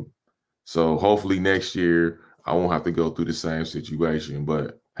 So hopefully next year I won't have to go through the same situation,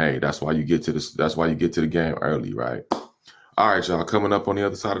 but hey, that's why you get to this. That's why you get to the game early, right? All right, y'all. Coming up on the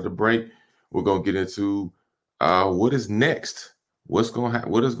other side of the break, we're gonna get into what is next. What is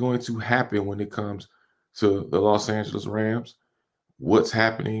going to happen when it comes to the Los Angeles Rams? What's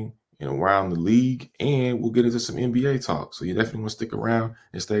happening around the league, and we'll get into some NBA talk. So you definitely want to stick around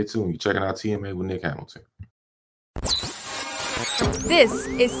and stay tuned. You're checking out TMA with Nick Hamilton. This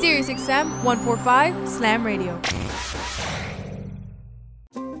is SiriusXM 145 Slam Radio.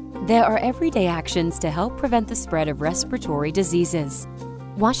 There are everyday actions to help prevent the spread of respiratory diseases.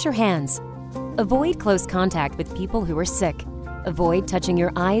 Wash your hands. Avoid close contact with people who are sick. Avoid touching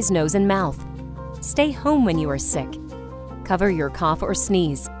your eyes, nose, and mouth. Stay home when you are sick. Cover your cough or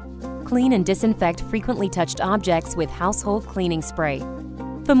sneeze. Clean and disinfect frequently touched objects with household cleaning spray.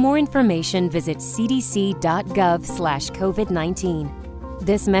 For more information, visit cdc.gov/COVID-19.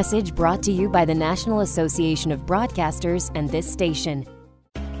 This message brought to you by the National Association of Broadcasters and this station.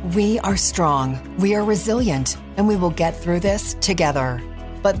 We are strong, we are resilient, and we will get through this together.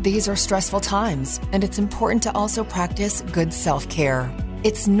 But these are stressful times, and it's important to also practice good self-care.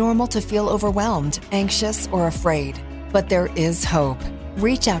 It's normal to feel overwhelmed, anxious, or afraid, but there is hope.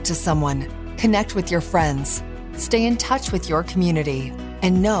 Reach out to someone, connect with your friends, stay in touch with your community,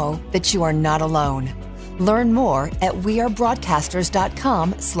 and know that you are not alone. Learn more at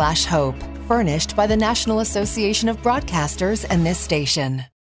wearebroadcasters.com/hope, furnished by the National Association of Broadcasters and this station.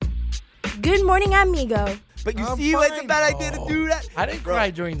 Good morning, amigo. But you see why it's a bad idea to do that? I didn't cry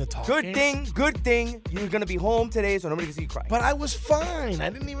during the talk. Good thing. You're going to be home today, so nobody can see you cry. But I was fine.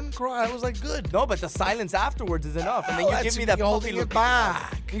 I didn't even cry. I was like, good. No, but the silence afterwards is enough. And then you give me that puppy look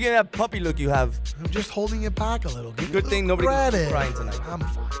back. You give me that puppy look you have. I'm just holding it back a little. Good thing nobody can see you crying tonight. I'm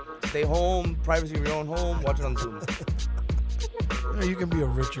fine. Stay home, privacy of your own home, watch it on Zoom. You can be a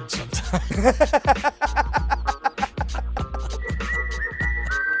Richard sometime.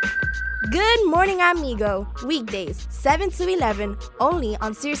 Good morning, amigo. Weekdays, 7 to 11, only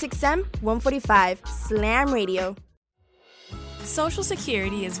on SiriusXM 145 Slam Radio. Social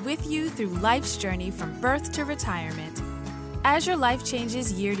Security is with you through life's journey from birth to retirement. As your life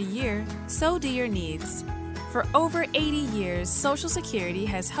changes year to year, so do your needs. For over 80 years, Social Security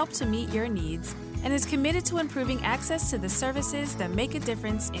has helped to meet your needs and is committed to improving access to the services that make a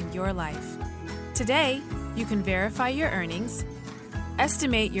difference in your life. Today, you can verify your earnings,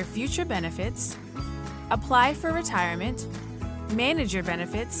 estimate your future benefits, apply for retirement, manage your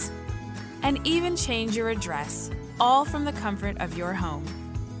benefits, and even change your address, all from the comfort of your home.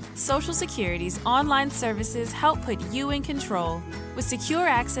 Social Security's online services help put you in control with secure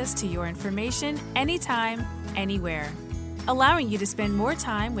access to your information anytime, anywhere, allowing you to spend more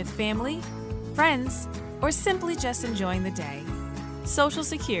time with family, friends, or simply just enjoying the day. Social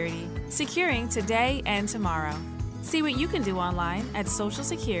Security, securing today and tomorrow. See what you can do online at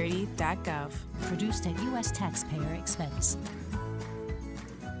socialsecurity.gov. Produced at U.S. taxpayer expense.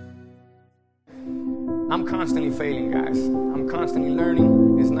 I'm constantly failing, guys. I'm constantly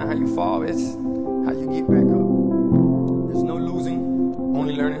learning. It's not how you fall, it's how you get back up. There's no losing,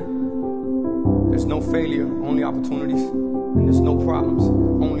 only learning. There's no failure, only opportunities. And there's no problems,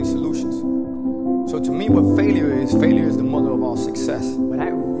 only solutions. So to me, what failure is the mother of all success. But I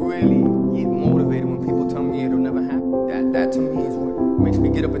really get motivated when people tell me it'll never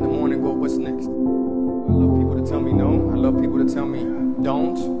people to tell me,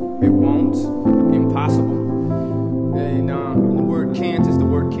 don't, it won't, impossible. And the word can't is the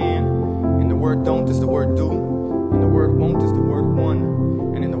word can, and the word don't is the word do, and the word won't is the word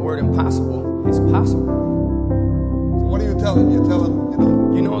won, and in the word impossible is possible. So what do you tell them? You tell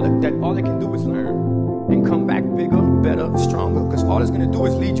them, you know that all they can do is learn and come back bigger, better, stronger, because all it's going to do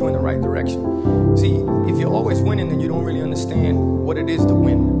is lead you in the right direction. See, if you're always winning, then you don't really understand what it is to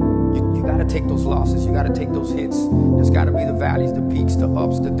win. You got to take those losses. You got to take those hits. There's got to be the valleys, the peaks, the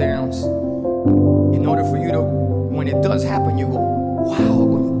ups, the downs. In order for you to, when it does happen, you go,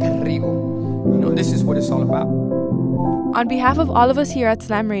 wow, qué rico. You know, this is what it's all about. On behalf of all of us here at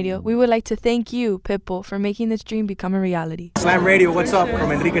Slam Radio, we would like to thank you, Pitbull, for making this dream become a reality. Slam Radio, what's up?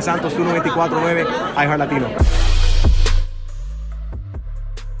 From Enrique Santos, 294.9, iHeart Latino.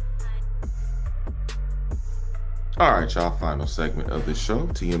 All right, y'all, final segment of the show.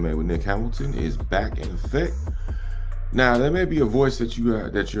 TMA with Nick Hamilton is back in effect. Now, there may be a voice that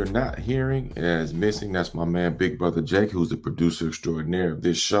you're not hearing and that is missing. That's my man, Big Brother Jake, who's the producer extraordinaire of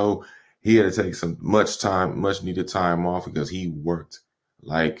this show. He had to take some much needed time off because he worked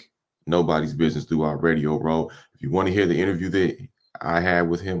like nobody's business throughout Radio Row. If you want to hear the interview that I had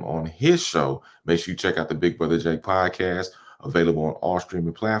with him on his show, make sure you check out the Big Brother Jake podcast, available on all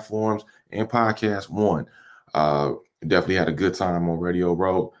streaming platforms and Podcast One. Definitely had a good time on Radio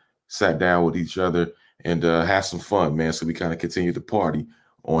Row, sat down with each other and had some fun, man. So we kind of continued to party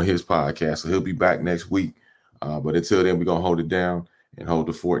on his podcast. So he'll be back next week. But until then, we're going to hold it down and hold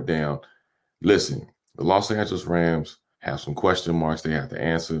the fort down. Listen, the Los Angeles Rams have some question marks they have to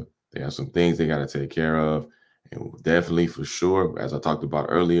answer. They have some things they got to take care of. And definitely, for sure, as I talked about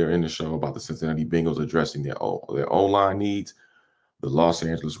earlier in the show about the Cincinnati Bengals addressing their O-line needs, the Los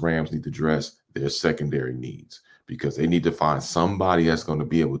Angeles Rams need to address their secondary needs because they need to find somebody that's going to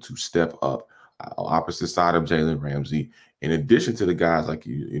be able to step up opposite side of Jalen Ramsey, in addition to the guys like,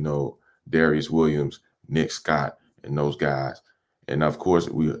 Darius Williams, Nick Scott, and those guys. And, of course,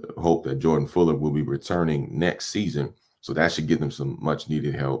 we hope that Jordan Fuller will be returning next season. So that should give them some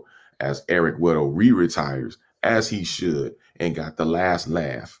much-needed help as Eric Weddle re-retires, as he should, and got the last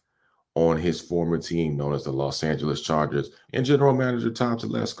laugh on his former team known as the Los Angeles Chargers and General Manager Tom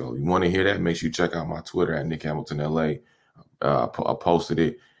Telesco. You want to hear that? Make sure you check out my Twitter at Nick Hamilton LA. I posted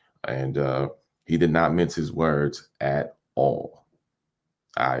it, and he did not mince his words at all,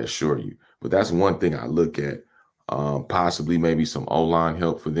 I assure you. But that's one thing I look at. Possibly maybe some O-line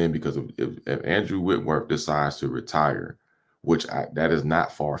help for them because if Andrew Whitworth decides to retire, that is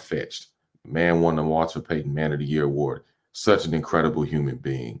not far-fetched. Man won the Walter Payton Man of the Year award. Such an incredible human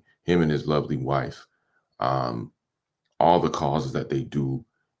being. Him and his lovely wife. All the causes that they do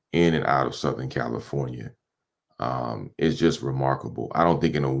in and out of Southern California is just remarkable. I don't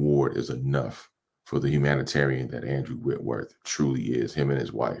think an award is enough for the humanitarian that Andrew Whitworth truly is, him and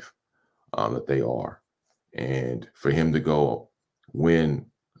his wife, that they are. And for him to go win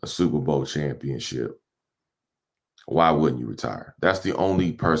a Super Bowl championship, why wouldn't you retire? That's the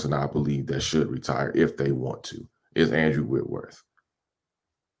only person I believe that should retire if they want to, is Andrew Whitworth.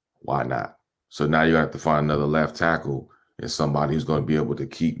 Why not? So now you have to find another left tackle and somebody who's going to be able to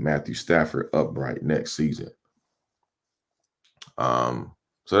keep Matthew Stafford upright next season. So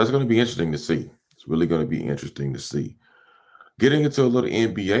that's going to be interesting to see. It's really going to be interesting to see. Getting into a little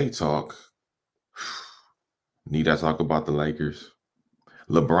NBA talk. Need I talk about the Lakers?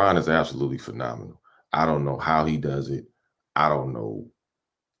 LeBron is absolutely phenomenal. I don't know how he does it. I don't know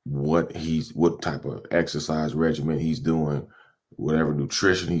what type of exercise regimen he's doing, whatever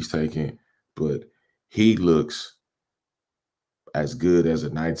nutrition he's taking, but he looks as good as a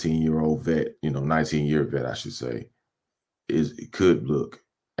 19-year-old vet, 19-year vet, I should say, could look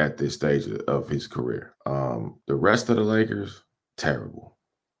at this stage of his career. The rest of the Lakers, terrible.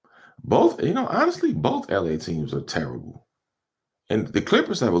 Honestly, both LA teams are terrible. And the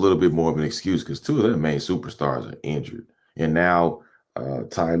Clippers have a little bit more of an excuse because two of their main superstars are injured. And now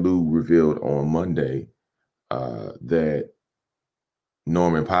Ty Lue revealed on Monday that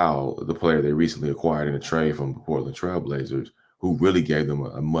Norman Powell, the player they recently acquired in a trade from the Portland Trail Blazers, who really gave them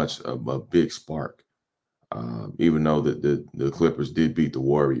a big spark. Even though the Clippers did beat the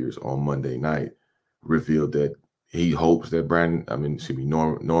Warriors on Monday night, revealed that he hopes that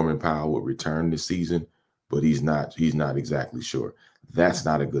Norman Powell will return this season, but he's not exactly sure. That's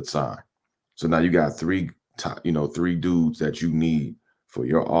not a good sign. So now you got three dudes that you need for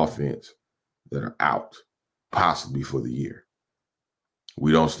your offense that are out, possibly for the year.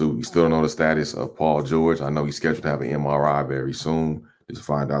 We still don't know the status of Paul George. I know he's scheduled to have an MRI very soon to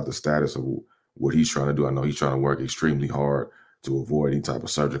find out the status of what he's trying to do. I know he's trying to work extremely hard to avoid any type of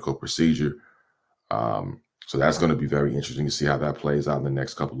surgical procedure. So that's going to be very interesting to see how that plays out in the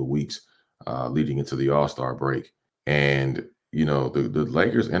next couple of weeks leading into the All-Star break. And, you know, the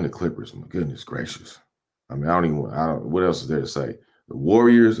Lakers and the Clippers, my goodness gracious. I mean, what else is there to say? The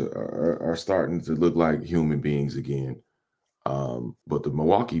Warriors are starting to look like human beings again. But the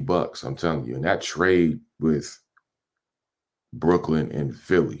Milwaukee Bucks, I'm telling you, and that trade with Brooklyn and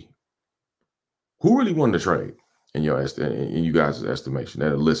Philly, who really won the trade in you guys' estimation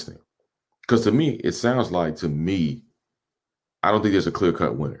that are listening? Because to me, it sounds like I don't think there's a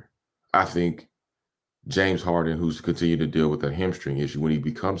clear-cut winner. I think James Harden, who's continued to deal with a hamstring issue when he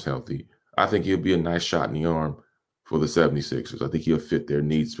becomes healthy, I think he'll be a nice shot in the arm for the 76ers. I think he'll fit their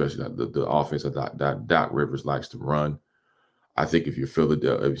needs, especially the offense that Doc Rivers likes to run. I think if you're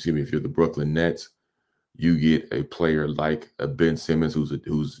if you're the Brooklyn Nets, you get a player like a Ben Simmons,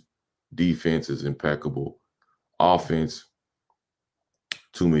 whose defense is impeccable. Offense,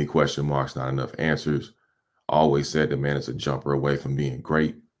 too many question marks, not enough answers. Always said the man is a jumper away from being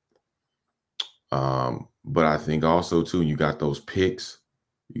great. But I think also, too, you got those picks.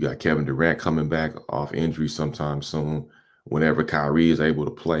 You got Kevin Durant coming back off injury sometime soon, whenever Kyrie is able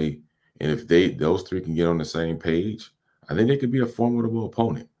to play. And if those three can get on the same page, I think they could be a formidable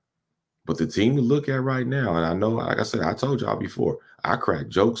opponent. But the team to look at right now, and I know, like I said, I told y'all before, I crack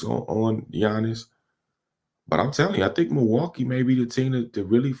jokes on Giannis. But I'm telling you, I think Milwaukee may be the team to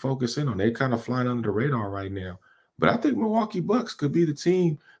really focus in on. They're kind of flying under the radar right now. But I think Milwaukee Bucks could be the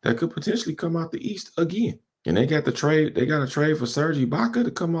team that could potentially come out the East again. And they got a trade for Serge Ibaka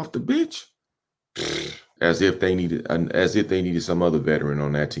to come off the bench. As if they needed some other veteran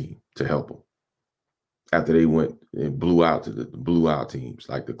on that team to help them. After they went and blew out teams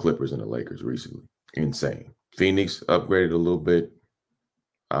like the Clippers and the Lakers recently. Insane. Phoenix upgraded a little bit.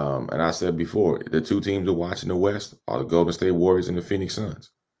 And I said before, the two teams to watch in the West are the Golden State Warriors and the Phoenix Suns.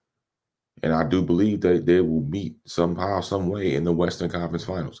 And I do believe that they will meet somehow, some way in the Western Conference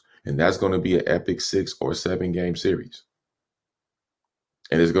Finals. And that's going to be an epic 6 or 7 game series.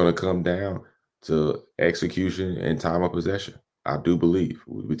 And it's going to come down to execution and time of possession. I do believe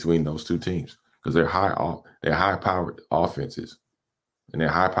between those two teams because they're high-powered offenses and they're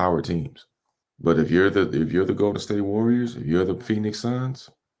high-powered teams. But if you're the Golden State Warriors, if you're the Phoenix Suns,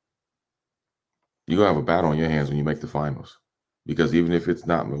 you're going to have a battle on your hands when you make the finals. Because even if it's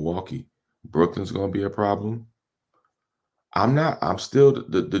not Milwaukee, Brooklyn's going to be a problem. I'm still,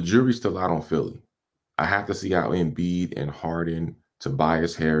 the jury's still out on Philly. I have to see how Embiid and Harden,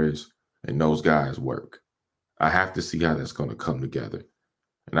 Tobias Harris, and those guys work. I have to see how that's going to come together.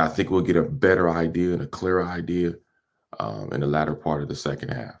 And I think we'll get a better idea and a clearer idea in the latter part of the second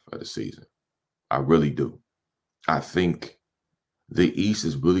half of the season. I really do. I think the East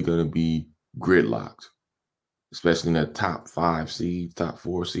is really going to be gridlocked, especially in that top 5 seeds, top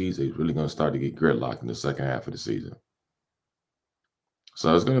 4 seeds. They're really going to start to get gridlocked in the second half of the season.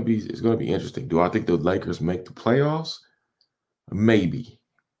 So it's going to be interesting. Do I think the Lakers make the playoffs? Maybe.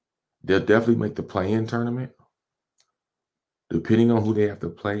 They'll definitely make the play-in tournament. Depending on who they have to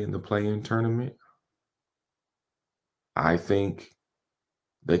play in the play-in tournament, I think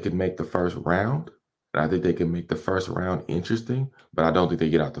they could make the first round. And I think they can make the first round interesting, but I don't think they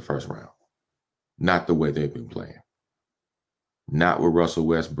get out the first round. Not the way they've been playing. Not with Russell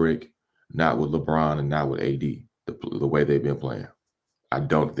Westbrook, not with LeBron, and not with AD, the way they've been playing. I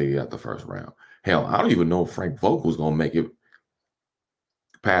don't think they get out the first round. Hell, I don't even know if Frank Vogel's going to make it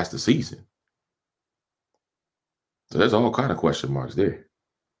past the season. So there's all kind of question marks there.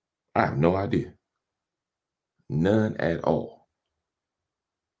 I have no idea. None at all.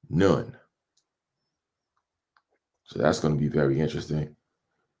 None. So that's going to be very interesting.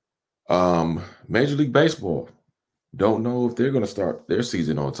 Major League Baseball. Don't know if they're going to start their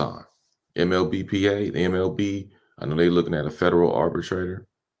season on time. MLBPA, the MLB, I know they're looking at a federal arbitrator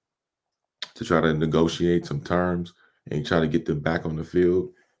to try to negotiate some terms and try to get them back on the field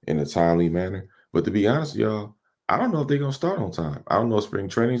in a timely manner. But to be honest, y'all, I don't know if they're going to start on time. I don't know if spring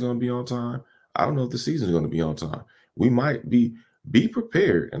training is going to be on time. I don't know if the season is going to be on time. We might be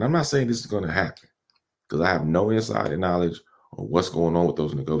prepared. And I'm not saying this is going to happen because I have no insider knowledge on what's going on with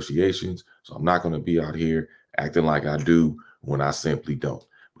those negotiations. So I'm not going to be out here acting like I do when I simply don't.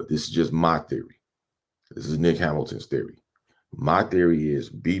 But this is just my theory. This is Nick Hamilton's theory. My theory is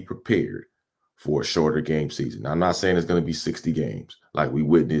be prepared for a shorter game season. Now, I'm not saying it's going to be 60 games like we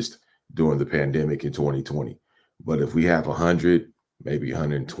witnessed during the pandemic in 2020. But if we have 100, maybe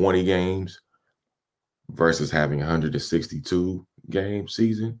 120 games versus having 162 game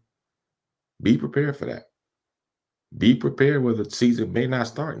season, be prepared for that. Be prepared where the season may not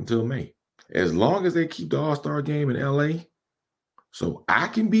start until May. As long as they keep the All-Star game in LA so I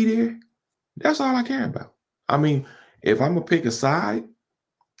can be there, that's all I care about. I mean, if I'm gonna pick a side,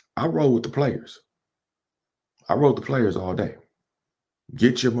 I roll with the players. I roll with the players all day.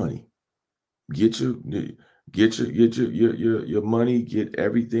 Get your money. Get your money, get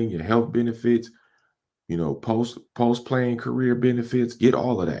everything, your health benefits, post playing career benefits, get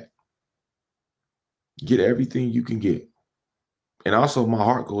all of that. Get everything you can get. And also my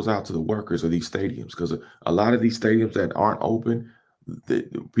heart goes out to the workers of these stadiums, because a lot of these stadiums that aren't open,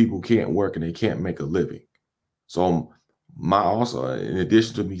 people can't work and they can't make a living. So in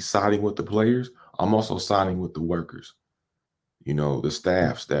addition to me siding with the players, I'm also siding with the workers. The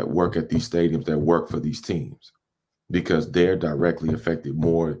staffs that work at these stadiums, that work for these teams, because they're directly affected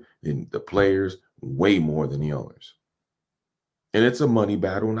more than the players, way more than the owners. And it's a money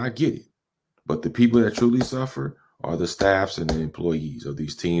battle, and I get it. But the people that truly suffer are the staffs and the employees of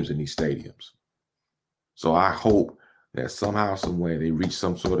these teams and these stadiums. So I hope that somehow, some way, they reach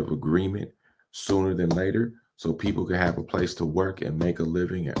some sort of agreement sooner than later, so people can have a place to work and make a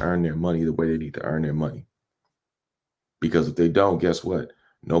living and earn their money the way they need to earn their money. Because if they don't, guess what?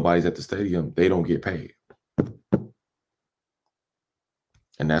 Nobody's at the stadium. They don't get paid.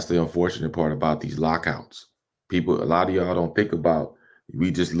 And that's the unfortunate part about these lockouts. A lot of y'all don't think about,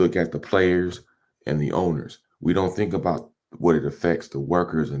 we just look at the players and the owners. We don't think about what it affects the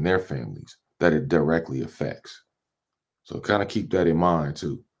workers and their families, that it directly affects. So kind of keep that in mind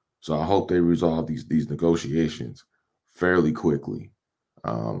too. So I hope they resolve these negotiations fairly quickly.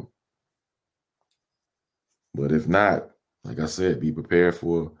 But if not, like I said, be prepared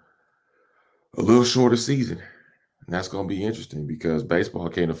for a little shorter season. And that's going to be interesting, because baseball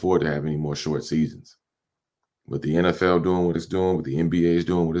can't afford to have any more short seasons. With the NFL doing what it's doing, with the NBA is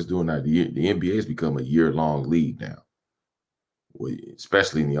doing what it's doing now, the NBA has become a year-long league now,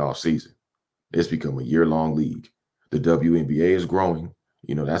 especially in the offseason. It's become a year-long league. The WNBA is growing.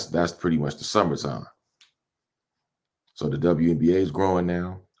 That's pretty much the summertime. So the WNBA is growing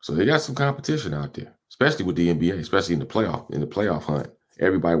now. So they got some competition out there, especially with the NBA, especially in the playoff hunt.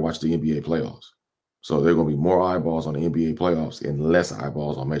 Everybody watch the NBA playoffs. So there are going to be more eyeballs on the NBA playoffs and less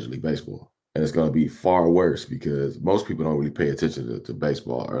eyeballs on Major League Baseball. And it's going to be far worse, because most people don't really pay attention to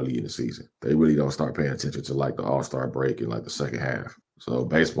baseball early in the season. They really don't start paying attention to like the All-Star break and like the second half. So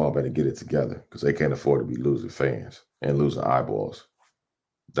baseball better get it together, because they can't afford to be losing fans and losing eyeballs.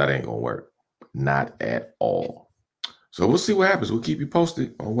 That ain't going to work. Not at all. So we'll see what happens. We'll keep you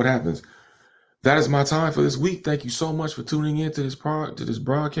posted on what happens. That is my time for this week. Thank you so much for tuning in to this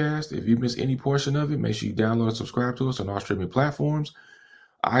broadcast. If you missed any portion of it, make sure you download and subscribe to us on all streaming platforms: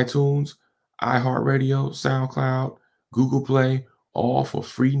 iTunes, iHeartRadio, SoundCloud, Google Play, all for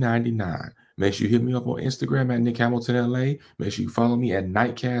free $99. Make sure you hit me up on Instagram at Nick Hamilton LA. Make sure you follow me at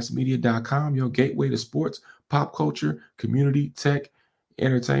nightcastmedia.com, your gateway to sports, pop culture, community, tech,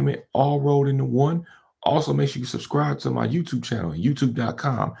 entertainment, all rolled into one. Also, make sure you subscribe to my YouTube channel at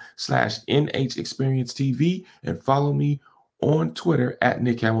youtube.com/NHExperienceTV, and follow me on Twitter at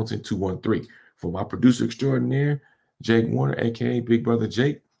Nick Hamilton 213. For my producer extraordinaire, Jake Warner, aka Big Brother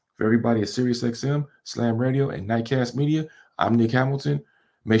Jake, for everybody at SiriusXM, Slam Radio, and Nightcast Media, I'm Nick Hamilton.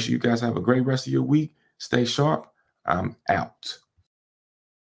 Make sure you guys have a great rest of your week. Stay sharp. I'm out.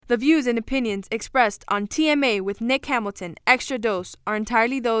 The views and opinions expressed on TMA with Nick Hamilton Extra Dose are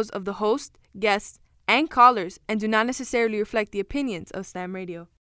entirely those of the host, guests, and callers, and do not necessarily reflect the opinions of Slam Radio.